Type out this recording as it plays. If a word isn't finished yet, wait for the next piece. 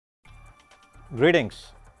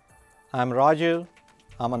Greetings. I'm Raju.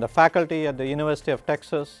 I'm on the faculty at the University of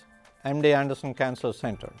Texas, MD Anderson Cancer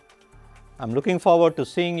Center. I'm looking forward to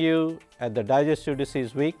seeing you at the Digestive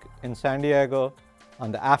Disease Week in San Diego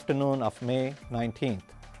on the afternoon of May 19th.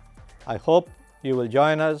 I hope you will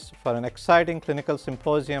join us for an exciting clinical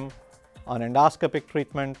symposium on endoscopic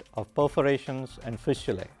treatment of perforations and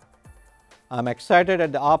fistulae. I'm excited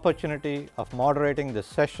at the opportunity of moderating this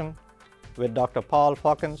session with Dr. Paul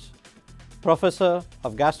Fokkens, Professor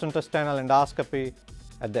of Gastrointestinal Endoscopy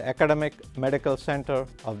at the Academic Medical Center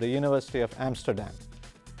of the University of Amsterdam.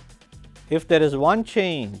 If there is one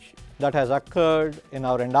change that has occurred in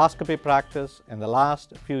our endoscopy practice in the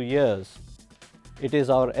last few years, it is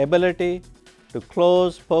our ability to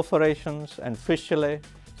close perforations and fistulae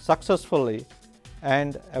successfully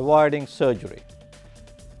and avoiding surgery.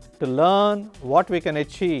 To learn what we can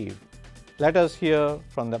achieve, let us hear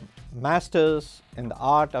from the masters in the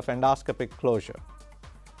art of endoscopic closure.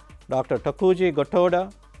 Dr. Takuji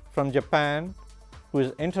Gotoda from Japan, who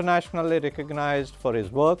is internationally recognized for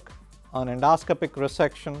his work on endoscopic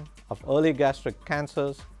resection of early gastric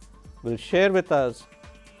cancers, will share with us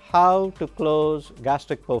how to close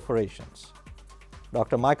gastric perforations.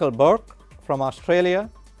 Dr. Michael Bourke from Australia,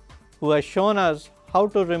 who has shown us how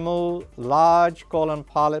to remove large colon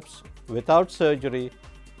polyps without surgery,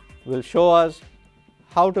 will show us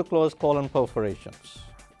how to close colon perforations.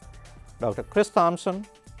 Dr. Chris Thompson,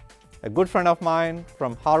 a good friend of mine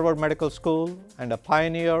from Harvard Medical School and a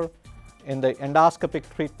pioneer in the endoscopic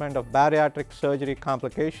treatment of bariatric surgery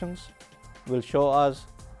complications, will show us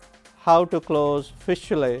how to close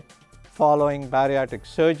fistulae following bariatric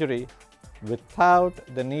surgery without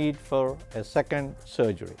the need for a second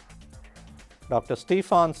surgery. Dr.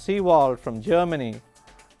 Stephan Seewald from Germany,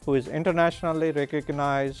 who is internationally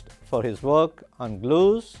recognized for his work on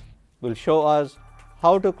glues, will show us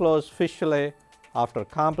how to close fistulae after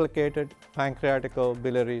complicated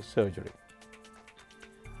pancreaticobiliary surgery.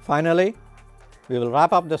 Finally, we will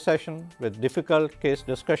wrap up the session with difficult case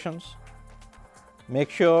discussions. Make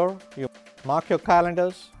sure you mark your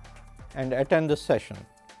calendars and attend this session.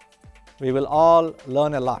 We will all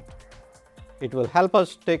learn a lot. It will help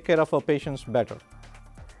us take care of our patients better.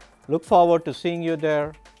 Look forward to seeing you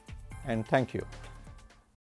there, and thank you.